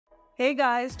Hey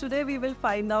guys, today we will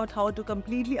find out how to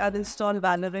completely uninstall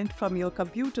Valorant from your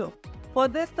computer. For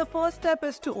this, the first step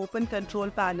is to open Control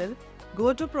Panel,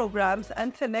 go to Programs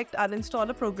and select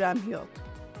Uninstall a program here.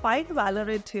 Find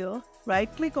Valorant here,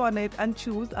 right-click on it and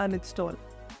choose Uninstall.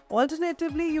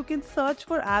 Alternatively, you can search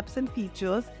for apps and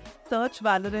features, search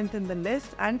Valorant in the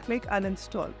list and click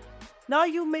Uninstall. Now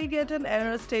you may get an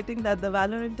error stating that the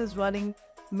Valorant is running.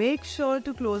 Make sure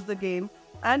to close the game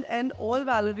and end all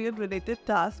Valorant related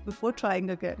tasks before trying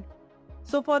again.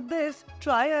 So for this,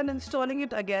 try uninstalling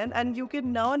it again and you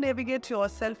can now navigate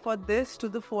yourself for this to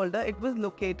the folder it was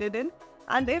located in,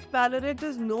 and if Valorant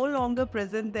is no longer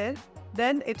present there,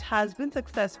 then it has been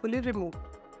successfully removed.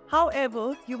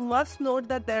 However, you must note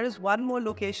that there is one more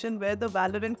location where the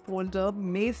Valorant folder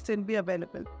may still be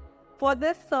available. For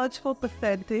this, search for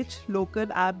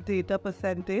 %local app data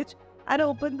 % and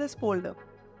open this folder.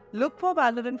 Look for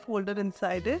Valorant folder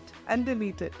inside it and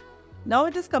delete it. Now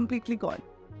it is completely gone.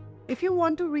 If you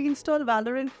want to reinstall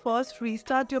Valorant, first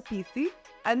restart your PC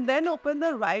and then open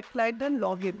the right client and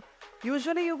log in.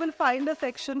 Usually you will find a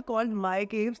section called My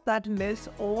Games that lists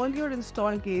all your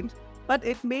installed games, but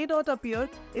it may not appear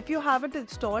if you haven't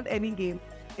installed any game.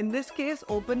 In this case,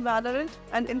 open Valorant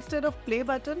and instead of play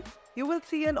button, you will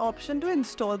see an option to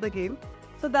install the game.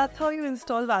 So that's how you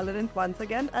install Valorant once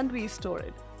again and restore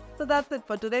it. So that's it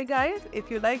for today guys.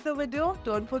 If you like the video,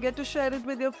 don't forget to share it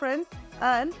with your friends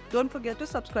and don't forget to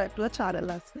subscribe to our channel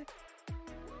as well.